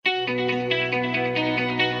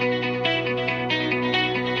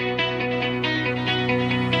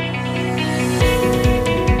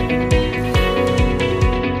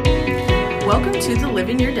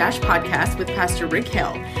Dash podcast with Pastor Rick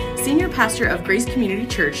Hale, Senior Pastor of Grace Community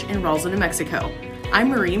Church in Roswell, New Mexico. I'm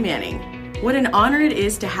Marie Manning. What an honor it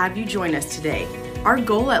is to have you join us today. Our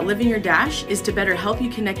goal at Living Your Dash is to better help you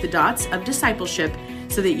connect the dots of discipleship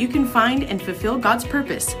so that you can find and fulfill God's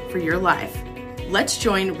purpose for your life. Let's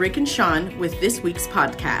join Rick and Sean with this week's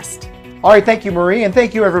podcast. All right, thank you, Marie, and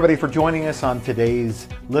thank you, everybody, for joining us on today's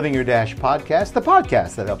Living Your Dash podcast, the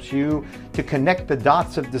podcast that helps you to connect the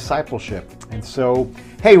dots of discipleship. And so,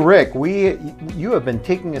 hey, Rick, you have been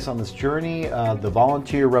taking us on this journey, the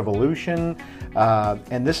volunteer revolution,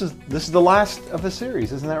 and this is the last of the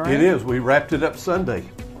series, isn't that right? It is. We wrapped it up Sunday.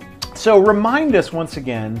 So remind us once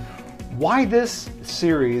again why this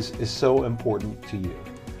series is so important to you.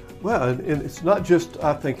 Well, and it's not just,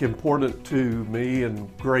 I think, important to me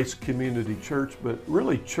and Grace Community Church, but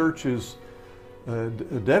really churches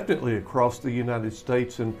definitely across the United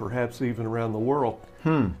States and perhaps even around the world.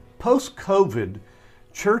 Post-COVID,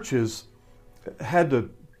 churches had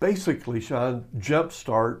to basically, Sean,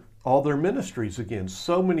 jumpstart all their ministries again.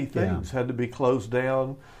 So many things had to be closed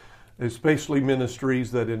down, especially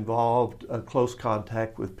ministries that involved close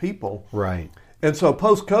contact with people. Right. And so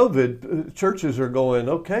post-COVID, churches are going,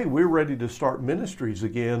 okay, we're ready to start ministries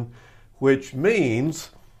again, which means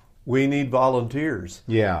we need volunteers.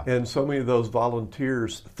 Yeah. And so many of those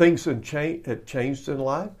volunteers, things had changed in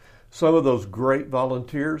life. Some of those great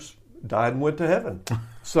volunteers died and went to heaven.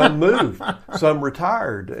 Some moved, some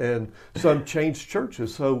retired, and some changed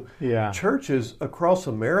churches. So churches across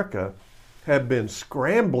America have been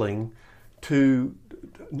scrambling to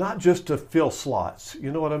not just to fill slots, you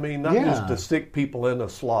know what I mean? Not just to stick people in a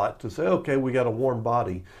slot to say, okay, we got a warm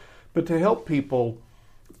body, but to help people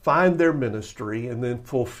find their ministry and then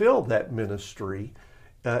fulfill that ministry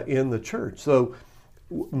in the church. So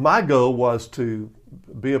my goal was to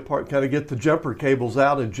be a part, kind of get the jumper cables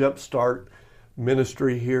out and jumpstart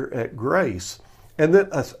ministry here at Grace. And then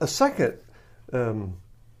a second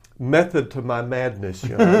method to my madness,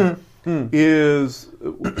 you know, is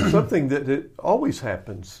something that it always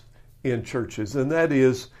happens in churches, and that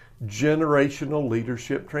is generational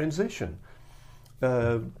leadership transition.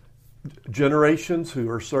 Generations who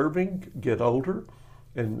are serving get older,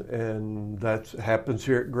 and that happens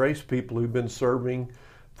here at Grace. People who've been serving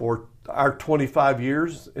for our 25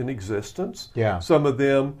 years in existence. Yeah. Some of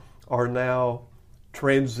them are now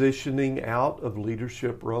transitioning out of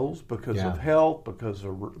leadership roles because of health, because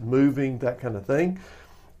of moving, that kind of thing.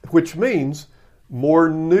 Which means more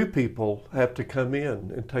new people have to come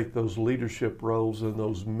in and take those leadership roles and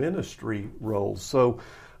those ministry roles. So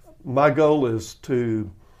my goal is to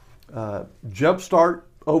jumpstart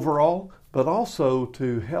overall, but also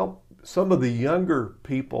to help some of the younger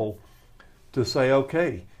people to say,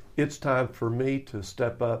 okay, it's time for me to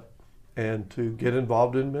step up and to get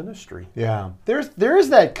involved in ministry. Yeah, there is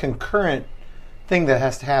that concurrent thing that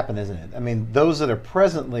has to happen, isn't it? I mean, those that are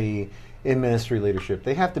presently in ministry leadership,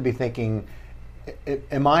 they have to be thinking,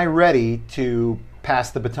 am I ready to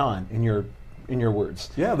pass the baton, in your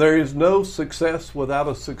words? Yeah, there is no success without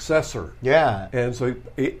a successor. Yeah. And so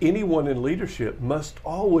anyone in leadership must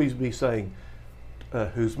always be saying,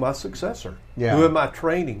 who's my successor? Yeah. Who am I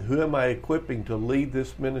training? Who am I equipping to lead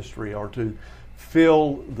this ministry or to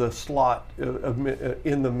fill the slot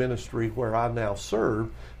in the ministry where I now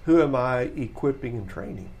serve? Who am I equipping and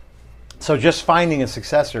training? So just finding a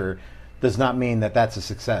successor does not mean that that's a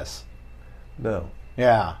success. No.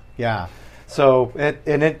 Yeah. So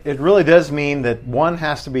it really does mean that one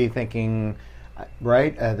has to be thinking,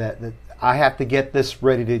 right, that I have to get this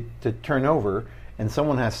ready to turn over, and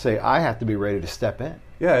someone has to say, I have to be ready to step in.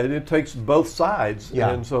 Yeah, it takes both sides.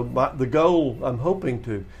 Yeah. And so the goal, I'm hoping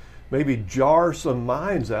to maybe jar some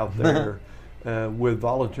minds out there with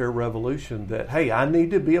Volunteer Revolution that, hey, I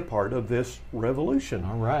need to be a part of this revolution.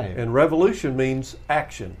 All right. And revolution means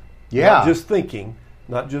action. Yeah. Not just thinking,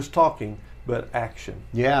 not just talking, but action.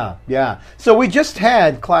 Yeah. So we just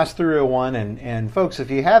had Class 301, and folks, if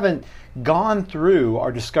you haven't gone through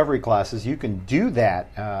our discovery classes, you can do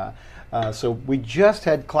that. So we just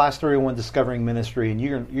had Class 301 Discovering Ministry, and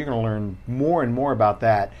you're going to learn more and more about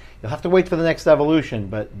that. You'll have to wait for the next evolution,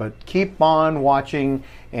 but keep on watching,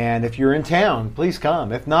 and if you're in town, please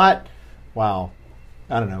come. If not,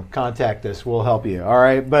 contact us. We'll help you. All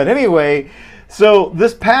right. But anyway, so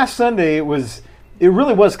this past Sunday, it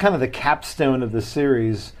really was kind of the capstone of the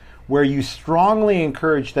series where you strongly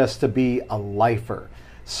encouraged us to be a lifer.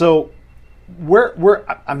 So we're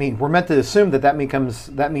meant to assume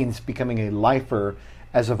that means becoming a lifer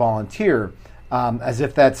as a volunteer, as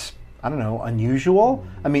if that's, I don't know, unusual.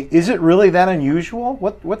 I mean, is it really that unusual?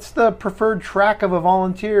 What's the preferred track of a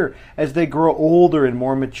volunteer as they grow older and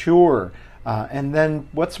more mature? And then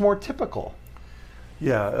what's more typical?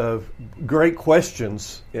 Yeah, great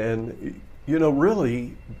questions. And,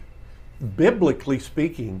 really, biblically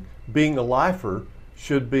speaking, being a lifer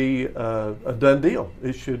should be a done deal.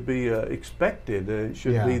 It should be expected. It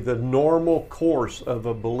should be the normal course of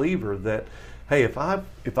a believer that, hey, if I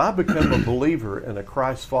become a believer and a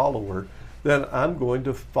Christ follower, then I'm going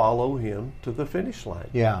to follow him to the finish line.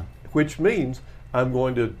 Yeah. Which means I'm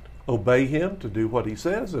going to obey him to do what he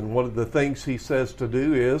says. And one of the things he says to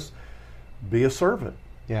do is be a servant.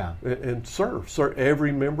 Yeah. And serve.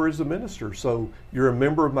 Every member is a minister. So you're a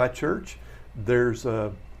member of my church. There's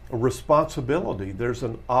a responsibility. There's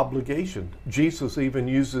an obligation. Jesus even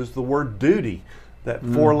uses the word duty, that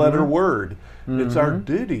four-letter word. It's our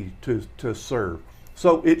duty to serve.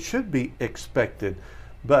 So it should be expected.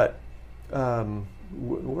 But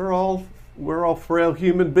we're all frail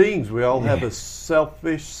human beings. We all have a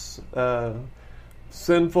selfish,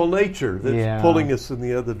 sinful nature that's pulling us in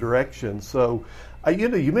the other direction. So,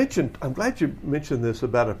 you mentioned, I'm glad you mentioned this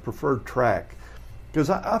about a preferred track, because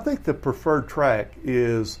I think the preferred track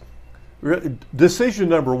is decision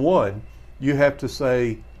number one. You have to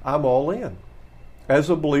say, I'm all in. As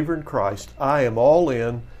a believer in Christ, I am all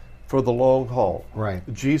in for the long haul. Right.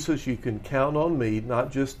 Jesus, you can count on me,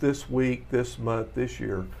 not just this week, this month, this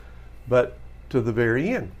year, but to the very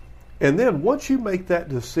end. And then once you make that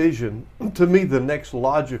decision, to me, the next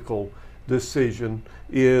logical decision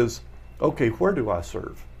is, okay, where do I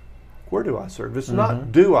serve? Where do I serve? It's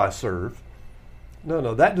not, do I serve?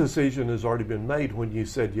 No, that decision has already been made when you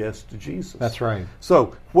said yes to Jesus. That's right.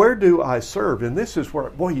 So where do I serve? And this is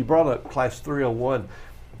where, you brought up Class 301.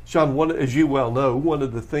 Sean, as you well know, one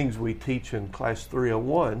of the things we teach in Class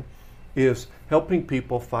 301 is helping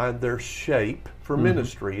people find their shape for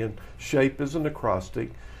ministry. And shape is an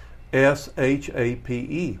acrostic,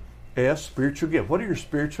 SHAPE. S, spiritual gift. What are your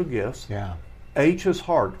spiritual gifts? Yeah. H is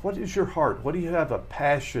heart. What is your heart? What do you have a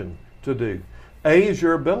passion to do? A is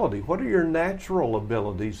your ability. What are your natural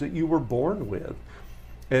abilities that you were born with?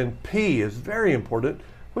 And P is very important.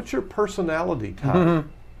 What's your personality type?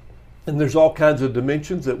 And there's all kinds of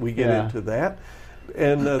dimensions that we get into that.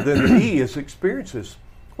 And then the E is experiences.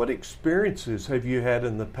 What experiences have you had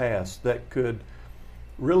in the past that could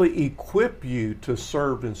really equip you to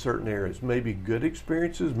serve in certain areas? Maybe good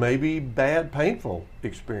experiences, maybe bad, painful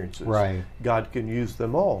experiences. Right. God can use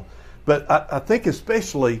them all. But I think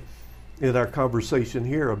especially in our conversation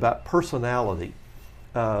here about personality,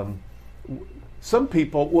 some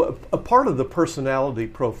people, a part of the personality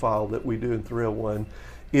profile that we do in 301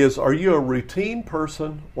 is, are you a routine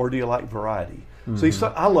person or do you like variety? See,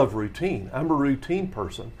 I love routine. I'm a routine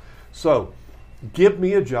person. So give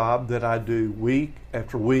me a job that I do week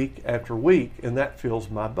after week after week, and that fills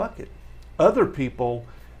my bucket. Other people,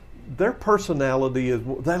 their personality is,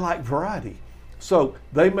 they like variety. So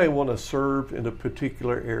they may want to serve in a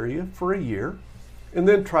particular area for a year and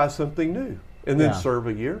then try something new, and then serve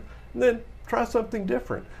a year and then try something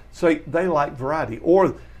different. So they like variety.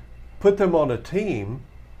 Or put them on a team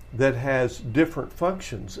that has different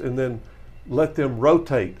functions and then let them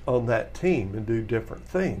rotate on that team and do different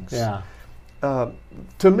things. Yeah.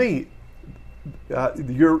 To me,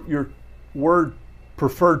 your word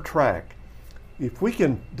preferred track, if we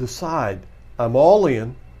can decide, I'm all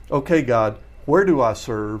in, okay, God, where do I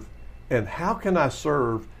serve, and how can I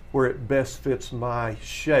serve where it best fits my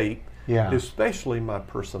shape, especially my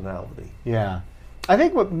personality? Yeah. I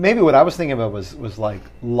think what I was thinking about was like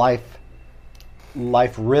life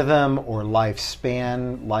rhythm or life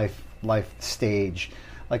span, life stage.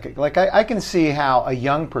 Like I can see how a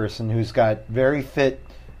young person who's got very fit,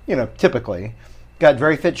 typically got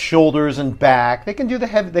very fit shoulders and back, they can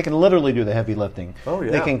literally do the heavy lifting. Oh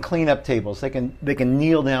yeah. They can clean up tables. They can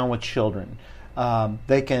kneel down with children.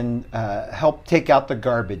 They can help take out the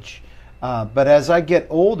garbage. But as I get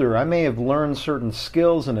older, I may have learned certain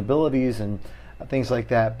skills and abilities and things like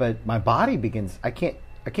that. But my body I can't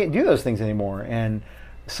do those things anymore. And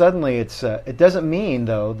suddenly it doesn't mean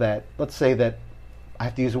though that, let's say that I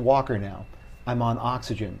have to use a walker now. I'm on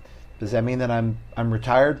oxygen. Does that mean that I'm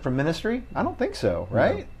retired from ministry? I don't think so,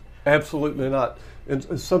 right? No, absolutely not.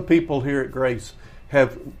 And some people here at Grace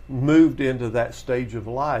have moved into that stage of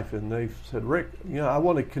life, and they've said, Rick, I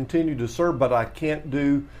want to continue to serve, but I can't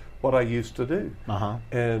do what I used to do.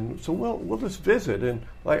 And so we'll just visit. And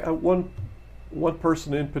like one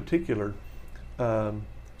person in particular,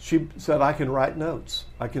 she said, I can write notes.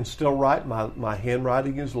 I can still write. My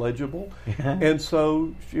handwriting is legible. And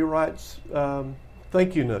so she writes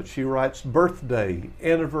thank you notes. She writes birthday,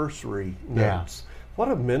 anniversary notes. What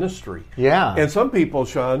a ministry. Yeah. And some people,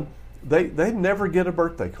 Sean, they never get a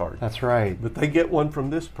birthday card. That's right. But they get one from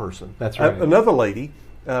this person. That's right. Another lady,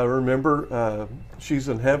 remember, she's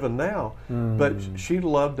in heaven now, but she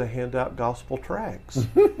loved to hand out gospel tracts.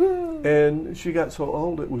 And she got so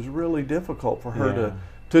old, it was really difficult for her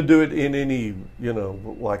to do it in any,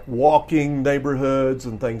 like walking neighborhoods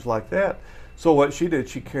and things like that. So what she did,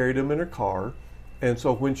 she carried them in her car. And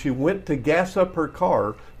so when she went to gas up her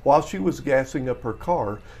car, while she was gassing up her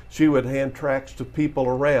car, she would hand tracts to people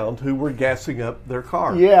around who were gassing up their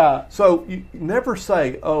car. Yeah. So you never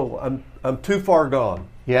say, "Oh, I'm too far gone."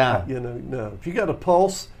 Yeah. No. If you got a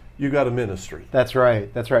pulse, you got a ministry. That's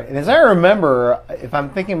right. That's right. And as I remember, if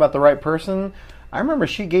I'm thinking about the right person, I remember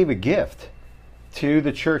she gave a gift to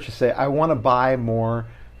the church to say, "I want to buy more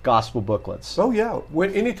gospel booklets." Oh yeah.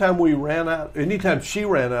 Anytime she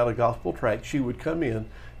ran out of gospel tracts, she would come in,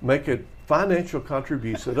 make a financial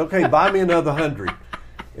contribution. Said, "Okay, buy me another 100."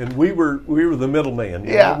 And we were the middleman.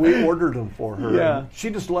 Yeah. We ordered them for her. Yeah. And she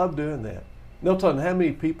just loved doing that. No telling how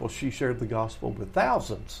many people she shared the gospel with.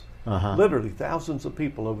 Thousands. Literally thousands of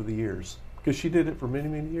people over the years. Because she did it for many,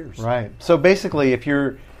 many years. Right. So basically, if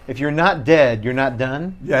you're not dead, you're not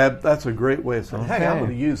done? Yeah, that's a great way of saying, hey, I'm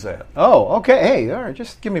going to use that. Oh, okay. Hey, all right,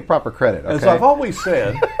 just give me proper credit. Okay? As I've always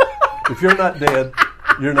said, if you're not dead,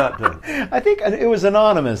 you're not done. I think it was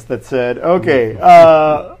Anonymous that said, okay,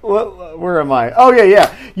 where am I? Oh,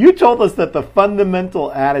 yeah. You told us that the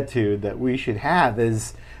fundamental attitude that we should have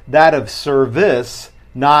is that of service,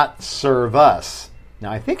 not serve us.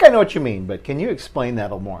 Now, I think I know what you mean, but can you explain that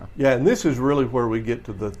a little more? Yeah, and this is really where we get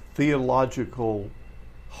to the theological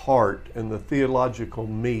heart and the theological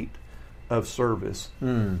meat of service.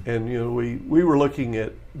 And we were looking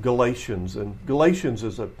at Galatians, and Galatians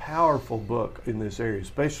is a powerful book in this area,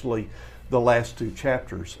 especially the last two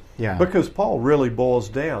chapters. Yeah. Because Paul really boils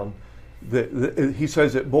down, he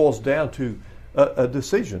says it boils down to a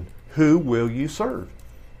decision. Who will you serve?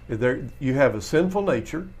 You have a sinful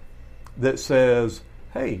nature that says,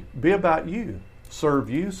 hey, be about you, serve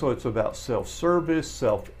you, so it's about self-service,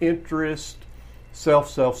 self-interest,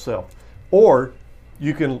 self. Or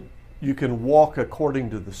you can walk according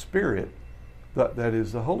to the Spirit, that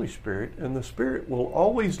is the Holy Spirit, and the Spirit will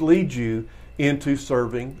always lead you into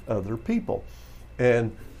serving other people.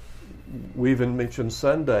 And we even mentioned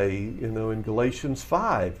Sunday, in Galatians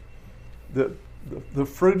 5, the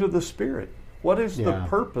fruit of the Spirit. What is the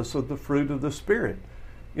purpose of the fruit of the Spirit?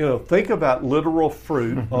 Think about literal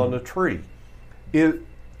fruit on a tree.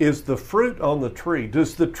 Is the fruit on the tree,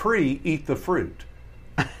 does the tree eat the fruit?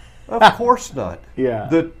 Of course not. Yeah.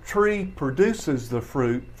 The tree produces the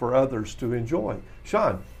fruit for others to enjoy.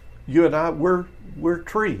 Sean, you and I, we're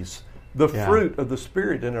trees. The fruit of the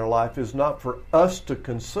Spirit in our life is not for us to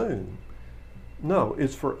consume. No,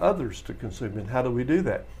 it's for others to consume. And how do we do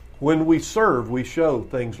that? When we serve, we show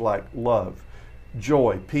things like love,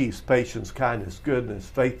 joy, peace, patience, kindness, goodness,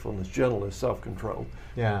 faithfulness, gentleness, self-control.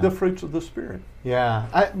 Yeah. The fruits of the Spirit.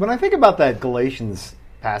 Yeah. When I think about that Galatians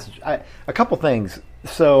passage, a couple things.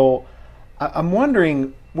 So I'm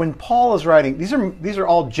wondering, when Paul is writing, these are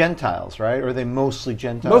all Gentiles, right? Or are they mostly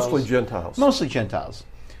Gentiles? Mostly Gentiles. Mostly Gentiles.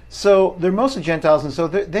 So they're mostly Gentiles, and so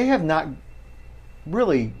they have not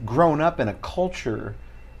really grown up in a culture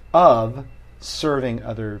of serving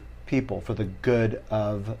other people for the good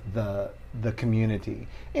of the community.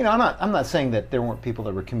 I'm not saying that there weren't people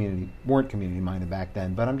that weren't community minded back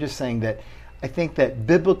then, but I'm just saying that I think that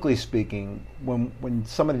biblically speaking, when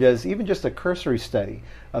somebody does even just a cursory study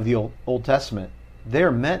of the Old Testament,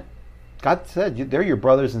 they're meant, God said, they're your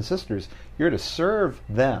brothers and sisters. You're to serve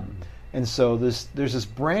them. And so there's this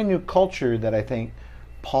brand new culture that I think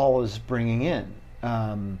Paul is bringing in.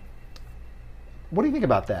 What do you think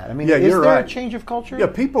about that? I mean, is there a change of culture? Yeah,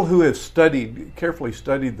 people who have carefully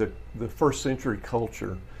studied the first century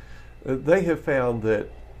culture, they have found that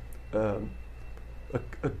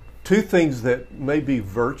two things that may be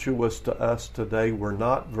virtuous to us today were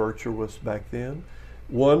not virtuous back then.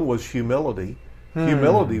 One was humility.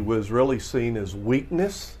 Humility was really seen as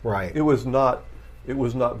weakness. Right. It was not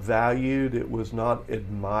valued. It was not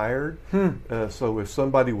admired. So if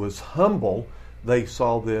somebody was humble, they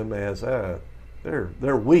saw them as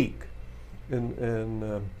they're weak,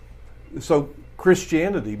 and so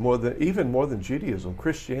Christianity even more than Judaism,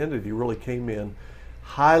 Christianity really came in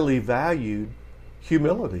highly valued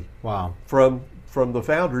humility. Wow. From the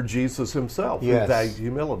founder, Jesus himself, yes, who valued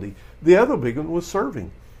humility. The other big one was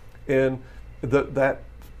serving, and that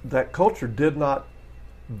culture did not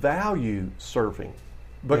value serving,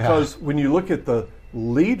 because when you look at the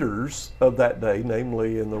leaders of that day,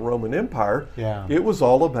 namely in the Roman Empire, it was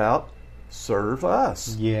all about serve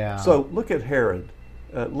us. Yeah. So look at Herod,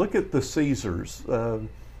 look at the Caesars,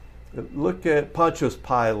 Look at Pontius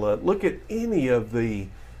Pilate. Look at any of the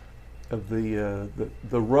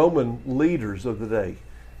Roman leaders of the day.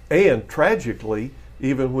 And tragically,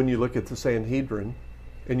 even when you look at the Sanhedrin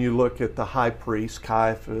and you look at the high priest,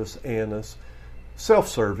 Caiaphas, Annas,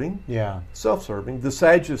 self-serving. Yeah. Self-serving. The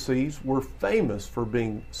Sadducees were famous for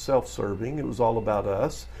being self-serving. It was all about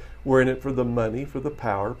us. We're in it for the money, for the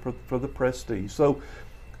power, for the prestige. So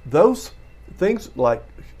those things like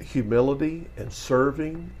humility and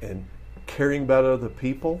serving and caring about other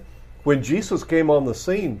people, when Jesus came on the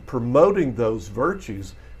scene promoting those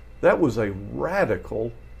virtues, that was a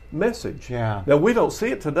radical message. Yeah. Now, we don't see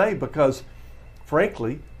it today because,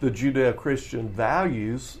 frankly, the Judeo-Christian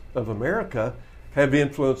values of America have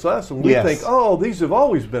influenced us, and we think, oh, these have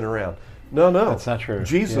always been around. No. That's not true.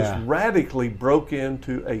 Jesus radically broke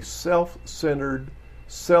into a self-centered,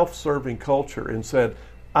 self-serving culture and said,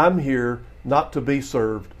 I'm here not to be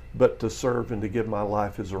served, but to serve and to give my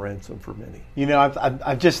life as a ransom for many. You know,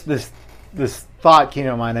 I've just, this thought came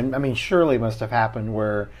to mind. I mean, surely it must have happened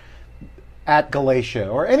where at Galatia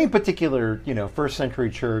or any particular, first century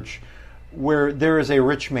church where there is a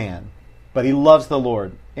rich man, but he loves the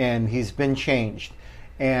Lord and he's been changed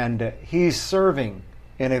and he's serving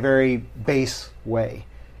in a very base way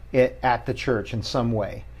at the church in some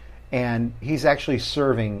way. And he's actually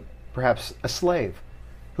serving perhaps a slave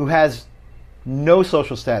who has no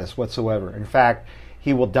social status whatsoever. In fact,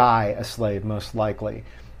 he will die a slave most likely.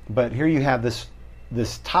 But here you have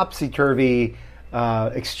this topsy-turvy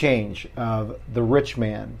exchange of the rich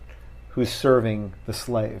man who's serving the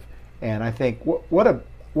slave. And I think what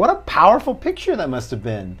a powerful picture that must have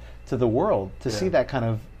been to the world to see that kind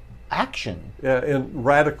of action. Yeah, and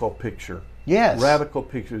radical picture. Yes. Radical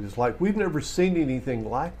picture. It's like we've never seen anything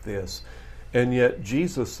like this. And yet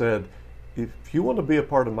Jesus said, if you want to be a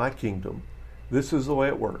part of my kingdom, this is the way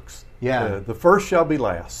it works. Yeah. The first shall be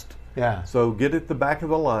last. Yeah. So get at the back of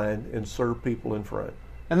the line and serve people in front.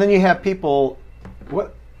 And then you have people,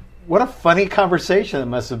 what a funny conversation it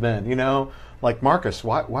must have been, like, Marcus,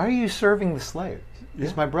 why are you serving the slave?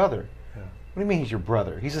 He's my brother. Yeah. What do you mean he's your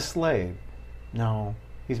brother? He's a slave. No,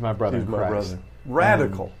 he's my brother in Christ. Brother.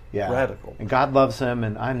 Radical. Radical. And God loves him,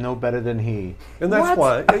 and I'm no better than he. And that's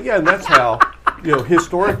why, and that's how,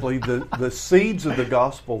 historically, the seeds of the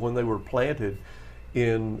gospel, when they were planted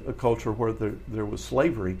in a culture where there was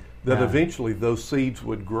slavery, that eventually those seeds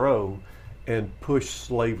would grow and push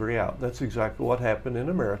slavery out. That's exactly what happened in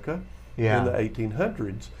America in the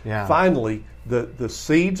 1800s. Yeah. Finally, the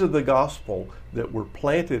seeds of the gospel that were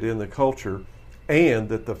planted in the culture and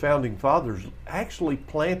that the founding fathers actually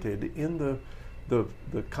planted in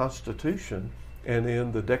the Constitution and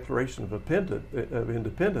in the Declaration of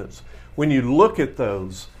Independence. When you look at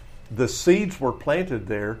those, the seeds were planted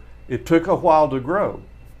there. It took a while to grow.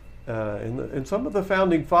 And some of the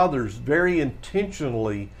founding fathers very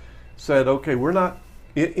intentionally said, okay, we're not,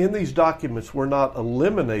 in these documents, we're not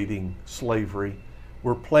eliminating slavery.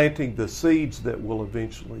 We're planting the seeds that will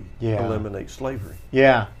eventually eliminate slavery.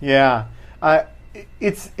 Yeah.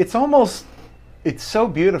 It's almost, it's so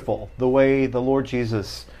beautiful the way the Lord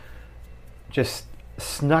Jesus just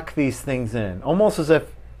snuck these things in, almost as if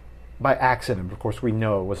by accident. Of course, we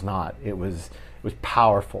know it was not. It was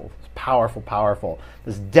powerful. It was powerful.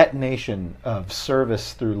 This detonation of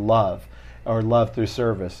service through love, or love through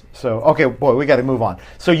service. So, okay, boy, we got to move on.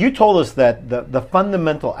 So you told us that the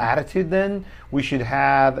fundamental attitude then we should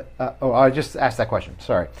have, I just asked that question,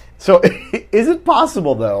 sorry. So is it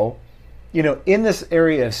possible though, in this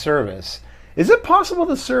area of service, is it possible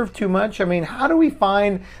to serve too much? I mean, how do we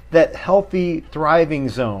find that healthy, thriving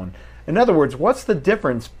zone? In other words, what's the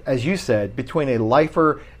difference, as you said, between a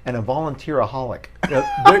lifer and a volunteeraholic?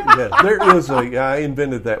 There is I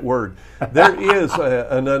invented that word. There is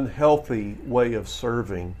an unhealthy way of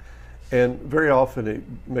serving, and very often it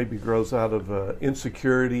maybe grows out of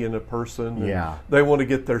insecurity in a person. Yeah. They want to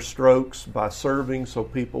get their strokes by serving, so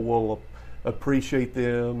people will appreciate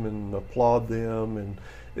them and applaud them, and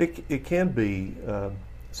it can be.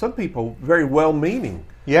 Some people, very well-meaning,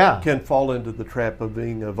 can fall into the trap of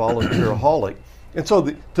being a volunteeraholic. And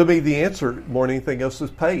so, to me, the answer more than anything else is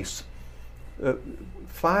pace.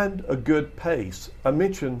 Find a good pace. I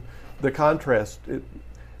mentioned the contrast.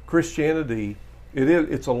 Christianity,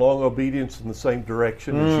 it's a long obedience in the same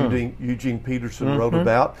direction as Eugene Peterson wrote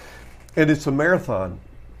about, and it's a marathon.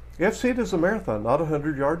 You have to see it as a marathon, not a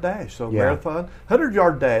 100-yard dash. So marathon,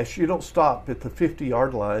 100-yard dash, you don't stop at the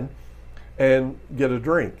 50-yard line and get a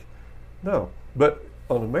drink. No, but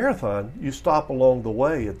on a marathon, you stop along the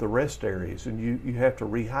way at the rest areas, and you have to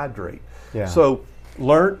rehydrate. Yeah. So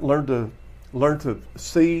learn to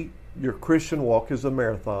see your Christian walk as a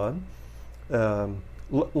marathon.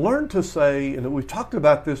 learn to say, and we've talked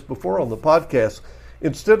about this before on the podcast,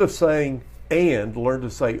 instead of saying and, learn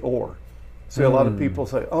to say or. See, a lot of people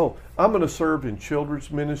say, oh, I'm going to serve in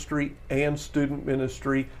children's ministry and student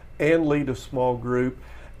ministry and lead a small group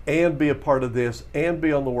and be a part of this and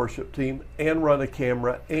be on the worship team and run a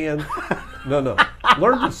camera and... No.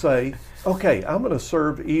 Learn to say, okay, I'm going to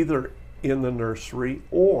serve either in the nursery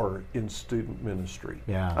or in student ministry.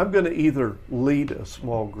 Yeah. I'm going to either lead a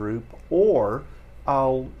small group or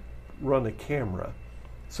I'll run a camera.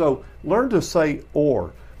 So learn to say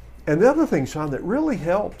or. And the other thing, Sean, that really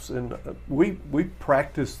helps, and we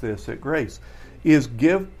practice this at Grace, is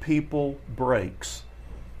give people breaks,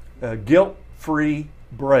 guilt-free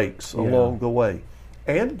breaks along the way,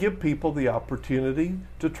 and give people the opportunity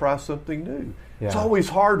to try something new. Yeah. It's always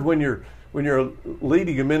hard when you're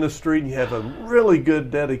leading a ministry and you have a really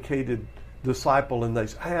good, dedicated disciple, and they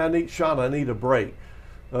say, "Hey, I need a break."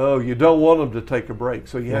 Oh, you don't want them to take a break,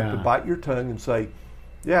 so you have to bite your tongue and say,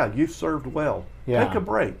 "Yeah, you've served well. Take a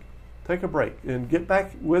break." Take a break and get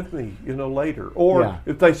back with me, later. Or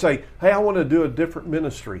if they say, hey, I want to do a different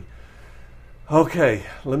ministry. Okay,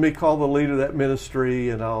 let me call the leader of that ministry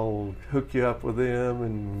and I'll hook you up with them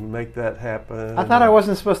and make that happen. I thought I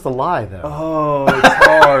wasn't supposed to lie, though. Oh, it's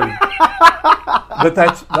hard. But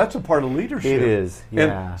that's a part of leadership. It is,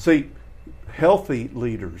 yeah. And see, healthy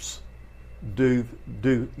leaders do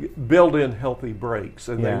build in healthy breaks,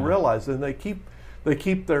 and they realize, and they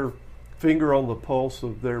keep their finger on the pulse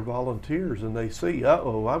of their volunteers, and they see,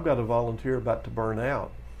 I've got a volunteer about to burn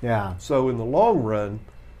out. Yeah. So in the long run,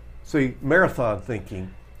 see, marathon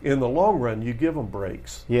thinking, in the long run, you give them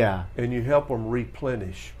breaks. Yeah. And you help them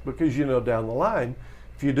replenish, because down the line,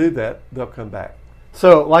 if you do that, they'll come back.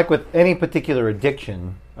 So like with any particular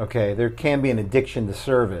addiction, okay, there can be an addiction to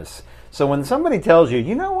service. So when somebody tells you,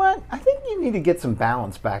 you know what, I think you need to get some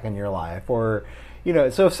balance back in your life, or,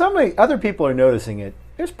 so if other people are noticing it,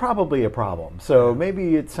 there's probably a problem. So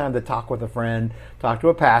maybe it's time to talk with a friend, talk to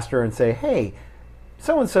a pastor, and say, hey,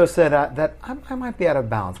 so-and-so said that I might be out of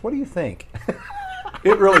balance. What do you think?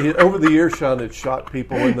 It really, over the years, Sean, it's shocked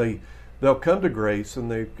people when they'll come to Grace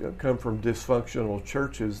and they come from dysfunctional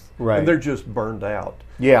churches, and they're just burned out.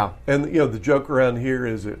 Yeah. And, the joke around here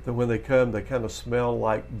is that when they come, they kind of smell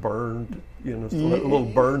like burned, a little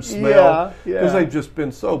burn smell. Because they've just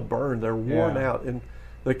been so burned, they're worn out. And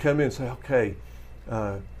they come in and say, okay,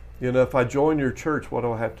 if I join your church, what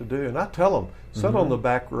do I have to do? And I tell them, sit on the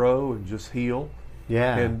back row and just heal.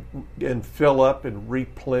 Yeah. And fill up and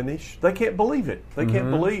replenish. They can't believe it. They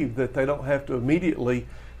can't believe that they don't have to immediately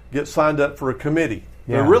get signed up for a committee.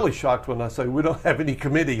 Yeah. They're really shocked when I say we don't have any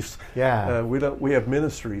committees. Yeah. We have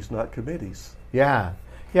ministries, not committees. Yeah.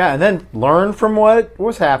 Yeah, and then learn from what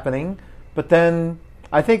was happening, but then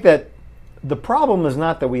I think that the problem is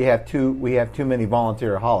not that we have too many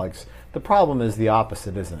volunteer-aholics. The problem is the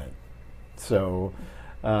opposite, isn't it? So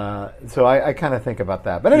I kind of think about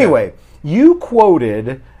that. But anyway, you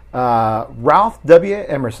quoted Ralph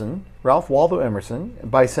Waldo Emerson,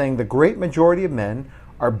 by saying the great majority of men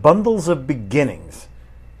are bundles of beginnings.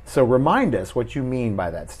 So remind us what you mean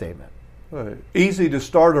by that statement. Easy to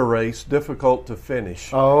start a race, difficult to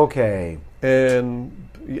finish. Okay. And,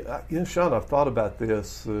 Sean, I've thought about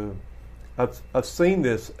this. I've seen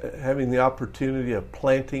this, having the opportunity of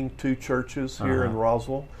planting 2 churches here in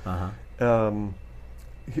Roswell. I'd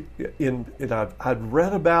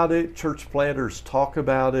read about it, church planters talk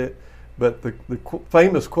about it, but the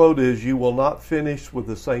famous quote is, you will not finish with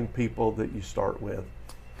the same people that you start with.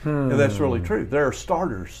 And that's really true. There are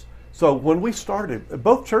starters. So when we started,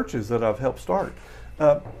 both churches that I've helped start,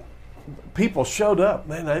 people showed up.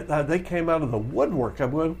 Man, they came out of the woodwork. I'm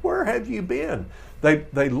going, where have you been?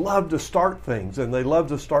 They love to start things, and they love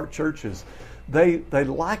to start churches. They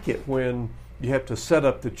like it when you have to set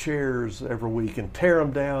up the chairs every week and tear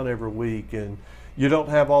them down every week, and you don't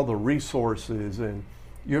have all the resources, and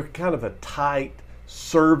you're kind of a tight,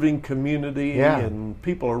 serving community, and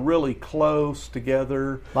people are really close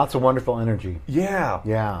together. Lots of wonderful energy.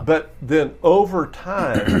 Yeah. But then over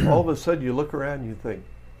time, all of a sudden you look around and you think,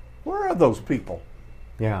 where are those people?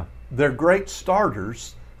 Yeah. They're great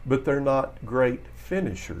starters, but they're not great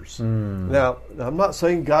finishers. Now, I'm not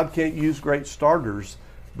saying God can't use great starters,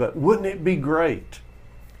 but wouldn't it be great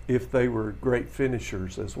if they were great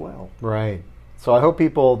finishers as well? Right. So I hope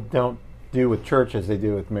people don't do with church as they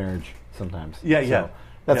do with marriage sometimes. Yeah.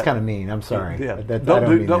 That's kind of mean. I'm sorry. Yeah.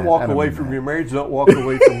 Don't walk away from your marriage. Don't walk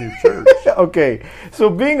away from your church. Okay. So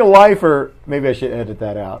being a lifer, maybe I should edit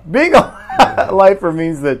that out. Being a lifer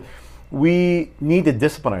means that we need to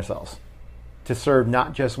discipline ourselves to serve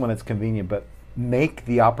not just when it's convenient, but make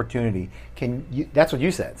the opportunity. That's what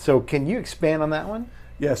you said. So can you expand on that one?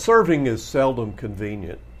 Yeah, serving is seldom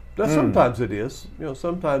convenient. Sometimes it is.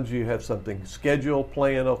 Sometimes you have something scheduled,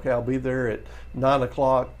 planned. Okay, I'll be there at 9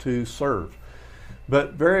 o'clock to serve.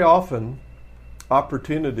 But very often,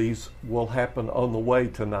 opportunities will happen on the way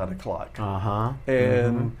to 9 o'clock.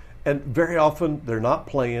 And very often they're not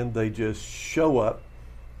planned. They just show up.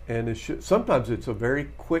 And sometimes it's a very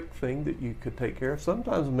quick thing that you could take care of.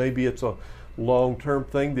 Sometimes maybe it's a long-term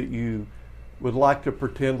thing that you would like to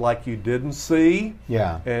pretend like you didn't see.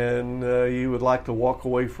 Yeah. And you would like to walk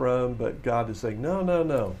away from, but God is saying,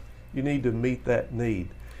 no. You need to meet that need.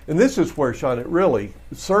 And this is where, Sean,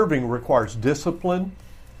 serving requires discipline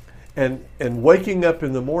and waking up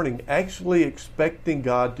in the morning actually expecting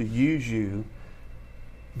God to use you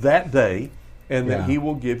that day and that He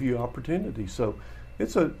will give you opportunities. So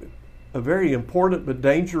it's a very important but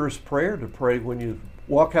dangerous prayer to pray when you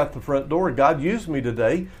walk out the front door. God, use me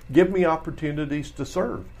today. Give me opportunities to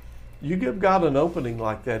serve. You give God an opening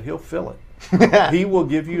like that, He'll fill it. He will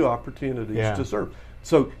give you opportunities to serve.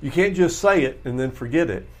 So you can't just say it and then forget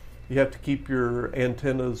it. You have to keep your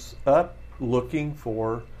antennas up, looking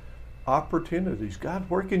for opportunities. God,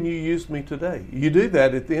 where can you use me today? You do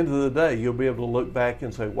that, at the end of the day, you'll be able to look back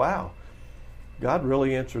and say, wow, God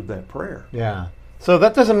really answered that prayer. Yeah. So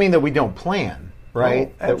that doesn't mean that we don't plan,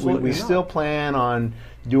 right? Oh, absolutely that we still plan on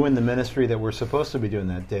doing the ministry that we're supposed to be doing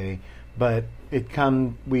that day, but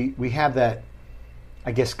we have that,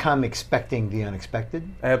 I guess, come expecting the unexpected.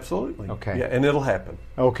 Absolutely. Okay. Yeah, and it'll happen.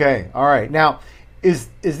 Okay. All right. Now, is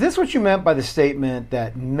this what you meant by the statement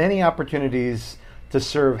that many opportunities to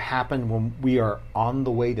serve happen when we are on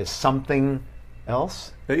the way to something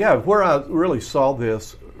else? Yeah, where I really saw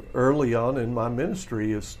this early on in my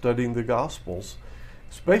ministry is studying the Gospels,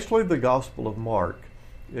 especially the Gospel of Mark.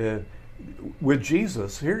 With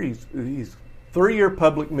Jesus, here he's 3-year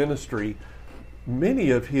public ministry.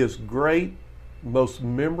 Many of his great, most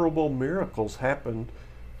memorable miracles happened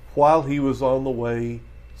while he was on the way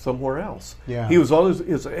somewhere else. Yeah. He was on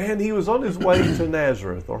his way to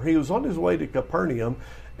Nazareth, or he was on his way to Capernaum,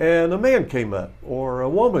 and a man came up or a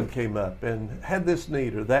woman came up and had this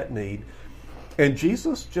need or that need. And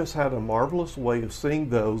Jesus just had a marvelous way of seeing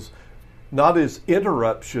those not as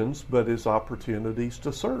interruptions, but as opportunities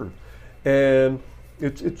to serve. And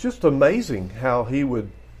it's just amazing how he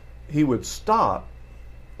would stop.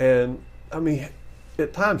 And I mean,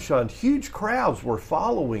 at times, Sean, huge crowds were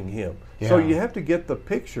following him. Yeah. So you have to get the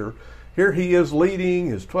picture. Here he is leading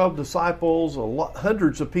his 12 disciples,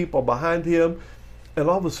 hundreds of people behind him, and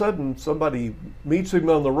all of a sudden somebody meets him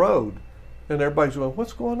on the road, and everybody's going,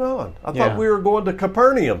 "What's going on? I thought we were going to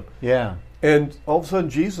Capernaum." Yeah. And all of a sudden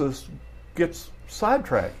Jesus gets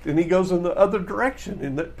sidetracked, and he goes in the other direction,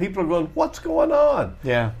 and the people are going, "What's going on?"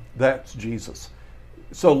 Yeah. That's Jesus.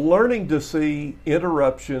 So learning to see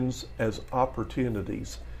interruptions as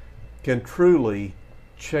opportunities can truly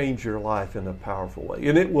change your life in a powerful way.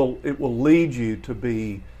 And it will lead you to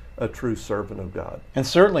be a true servant of God. And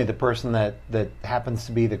certainly the person that happens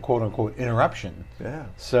to be the quote-unquote interruption. Yeah.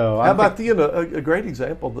 So how about a great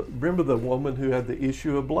example? Remember the woman who had the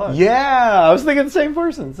issue of blood? Yeah, I was thinking the same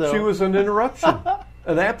person. So she was an interruption.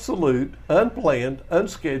 An absolute, unplanned,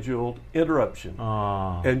 unscheduled interruption.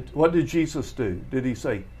 And what did Jesus do? Did he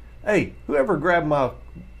say, "Hey, whoever grabbed my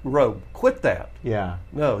robe, quit that"? Yeah.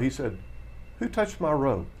 No, he said, "Who touched my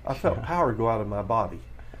robe? I felt power go out of my body."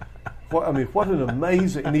 What an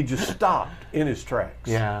amazing, and he just stopped in his tracks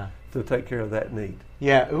to take care of that need.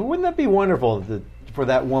 Yeah, wouldn't that be wonderful for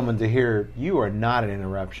that woman to hear, you are not an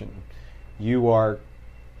interruption. You are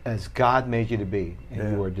as God made you to be,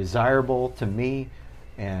 and you are desirable to me,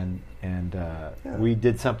 and we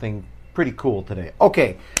did something pretty cool today.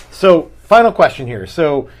 Okay, so final question here.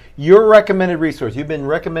 So your recommended resource, you've been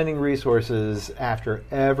recommending resources after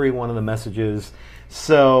every one of the messages.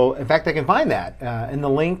 So, in fact, I can find that. In the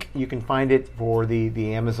link, you can find it for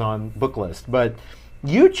the Amazon book list. But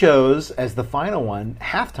you chose, as the final one,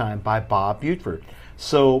 Halftime by Bob Buford.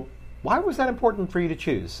 So why was that important for you to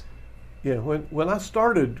choose? Yeah, when I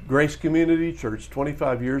started Grace Community Church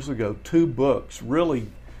 25 years ago, 2 books really,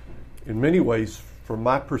 in many ways, from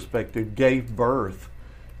my perspective, gave birth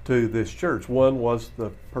to this church. One was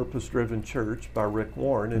The Purpose-Driven Church by Rick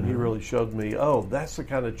Warren, and he really showed me, that's the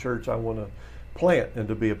kind of church I want to plant and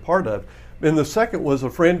to be a part of. And the second was a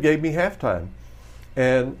friend gave me Halftime.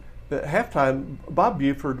 And at Halftime, Bob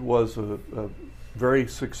Buford was a very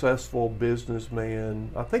successful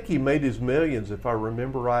businessman. I think he made his millions, if I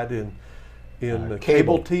remember right, in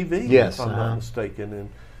cable TV, yes, if I'm not mistaken. And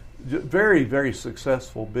very, very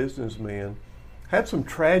successful businessman. Had some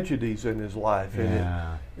tragedies in his life,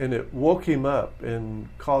 and it woke him up and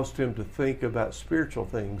caused him to think about spiritual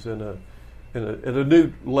things in at a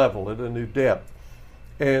new level, at a new depth.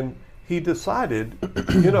 And he decided,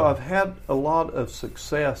 I've had a lot of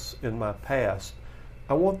success in my past.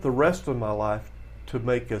 I want the rest of my life to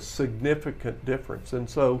make a significant difference. And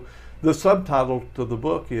so the subtitle to the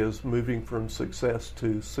book is Moving from Success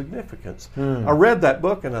to Significance. I read that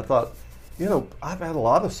book and I thought, I've had a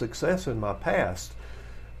lot of success in my past,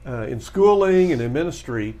 in schooling and in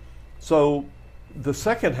ministry. So the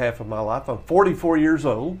second half of my life, I'm 44 years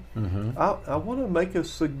old. I want to make a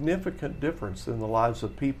significant difference in the lives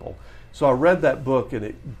of people. So I read that book and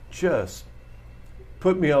it just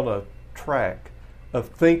put me on a track of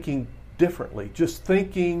thinking differently, just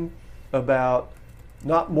thinking about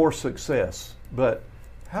not more success, but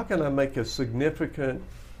how can I make a significant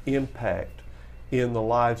impact in the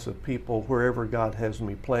lives of people wherever God has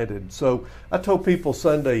me planted. So I told people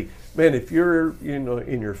Sunday, man, if you're in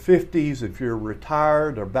your 50s, if you're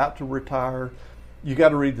retired or about to retire, you got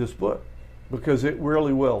to read this book because it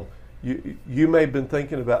really will. You may have been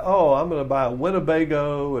thinking about, I'm going to buy a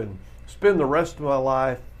Winnebago and spend the rest of my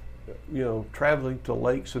life, traveling to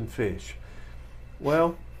lakes and fish.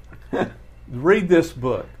 Well, read this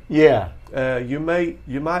book. Yeah. You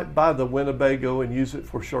might buy the Winnebago and use it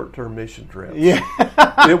for short-term mission trips. Yeah.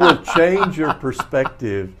 It will change your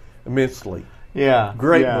perspective immensely. Yeah.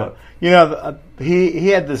 Great book. He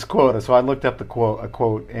had this quote, so I looked up a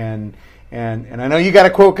quote, and I know you got a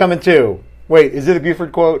quote coming too. Wait, is it a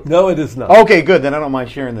Buford quote? No, it is not. Okay, good. Then I don't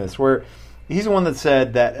mind sharing this. Where he's the one that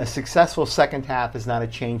said that a successful second half is not a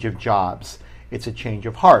change of jobs. It's a change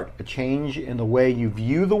of heart, a change in the way you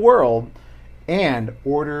view the world and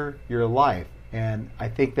order your life. And I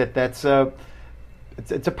think that's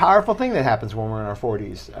it's a powerful thing that happens when we're in our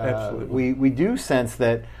 40s. Absolutely. We do sense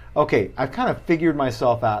that, okay, I've kind of figured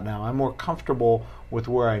myself out now. I'm more comfortable with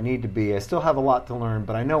where I need to be. I still have a lot to learn,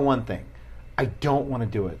 but I know one thing. I don't want to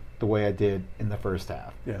do it the way I did in the first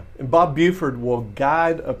half. Yeah. And Bob Buford will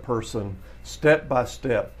guide a person step by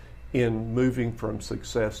step in moving from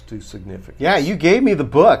success to significance. Yeah, you gave me the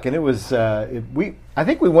book, and it was I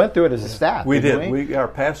think we went through it as a staff. We did. Our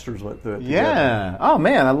pastors went through it together. Yeah. Oh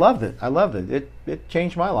man, I loved it. It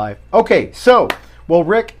changed my life. Okay, so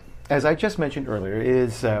Rick, as I just mentioned earlier,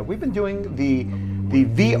 is we've been doing the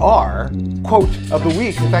VR quote of the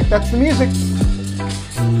week. In fact, that's the music.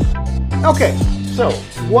 Okay, so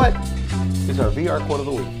what is our VR quote of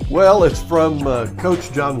the week? Well, it's from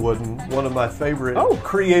Coach John Wooden, one of my favorite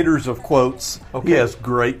creators of quotes. Okay. He has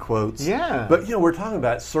great quotes. Yeah. But we're talking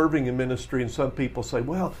about serving in ministry, and some people say,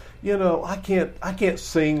 well, I can't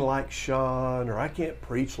sing like Sean, or I can't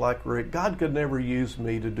preach like Rick. God could never use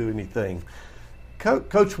me to do anything.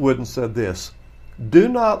 Coach Wooden said this: do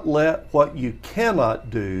not let what you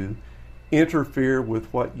cannot do interfere with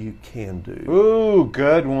what you can do. Ooh,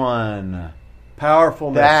 good one. Powerful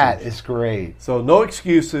message. That is great. So no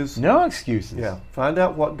excuses. No excuses. Yeah. Find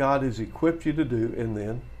out what God has equipped you to do and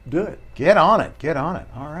then do it. Get on it.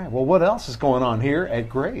 All right. Well, what else is going on here at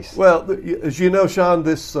Grace? Well, as you know, Sean,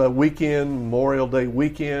 this weekend, Memorial Day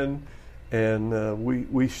weekend, and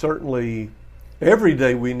we certainly, every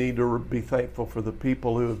day we need to be thankful for the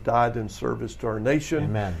people who have died in service to our nation.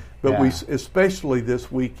 Amen. But we, especially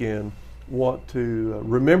this weekend, want to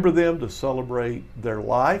remember them, to celebrate their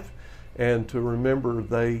life, and to remember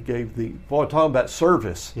they gave talking about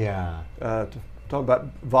service. Yeah. Talking about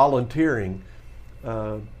volunteering,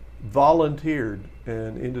 volunteered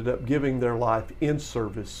and ended up giving their life in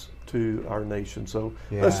service to our nation. So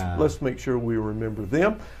let's make sure we remember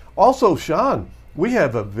them. Also, Sean, we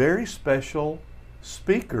have a very special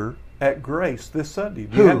speaker at Grace this Sunday.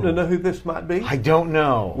 Do you happen to know who this might be? I don't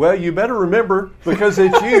know. Well, you better remember, because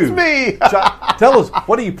it's you. It's me. Tell us,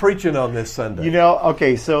 what are you preaching on this Sunday?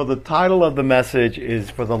 Okay, so the title of the message is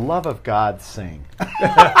For the Love of God, Sing.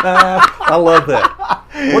 I love that.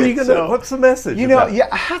 What are you going to, what's the message about?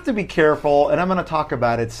 I have to be careful, and I'm going to talk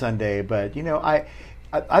about it Sunday, but,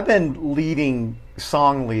 I've been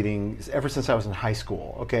song leading ever since I was in high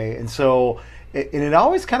school, okay? And so it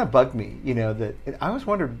always kind of bugged me, that I always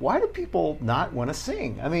wondered, why do people not want to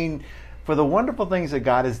sing? I mean, for the wonderful things that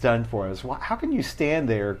God has done for us, how can you stand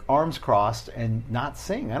there, arms crossed, and not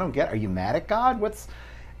sing? I don't get it. Are you mad at God?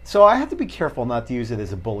 So I have to be careful not to use it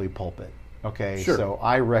as a bully pulpit, okay? Sure. So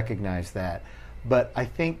I recognize that. But I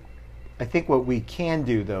think what we can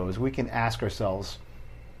do, though, is we can ask ourselves,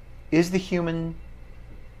 is the human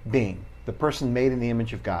being, the person made in the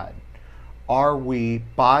image of God, are we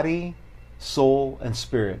body, soul, and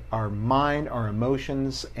spirit, our mind, our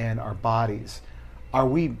emotions, and our bodies, are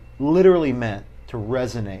we literally meant to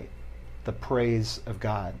resonate the praise of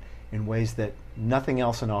God in ways that nothing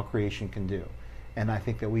else in all creation can do? And I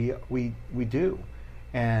think that we do.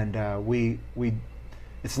 And we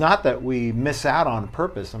it's not that we miss out on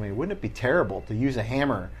purpose. I mean, wouldn't it be terrible to use a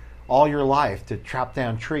hammer all your life to chop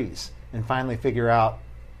down trees and finally figure out,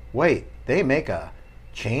 wait, they make a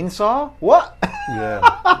chainsaw? What?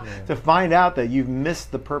 Yeah. To find out that you've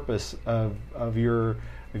missed the purpose of your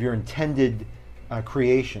intended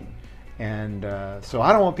creation. And so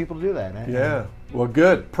I don't want people to do that. Yeah. Well,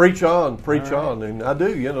 good. Preach on. And I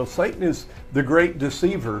do. Satan is the great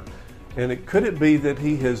deceiver. And could it be that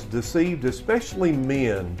he has deceived especially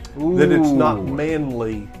men, that it's not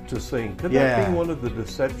manly to sing? Could that be one of the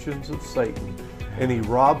deceptions of Satan? And he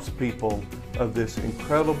robs people of this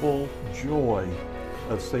incredible joy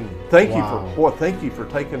of singing. Thank you for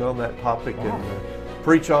taking on that topic and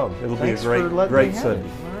preach on. It'll be a great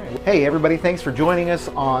Sunday. Hey, everybody, thanks for joining us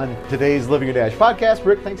on today's Living Your Dash podcast.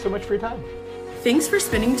 Rick, thanks so much for your time. Thanks for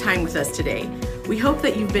spending time with us today. We hope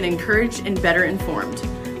that you've been encouraged and better informed.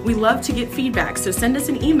 We love to get feedback, so send us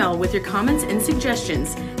an email with your comments and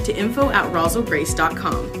suggestions to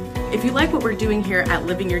info@roswellgrace.com. If you like what we're doing here at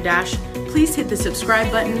Living Your Dash, please hit the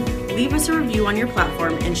subscribe button, leave us a review on your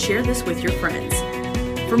platform, and share this with your friends.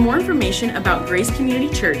 For more information about Grace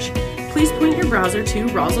Community Church, please point your browser to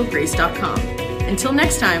roswellgrace.com. Until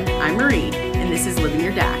next time, I'm Marie, and this is Living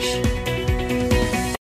Your Dash.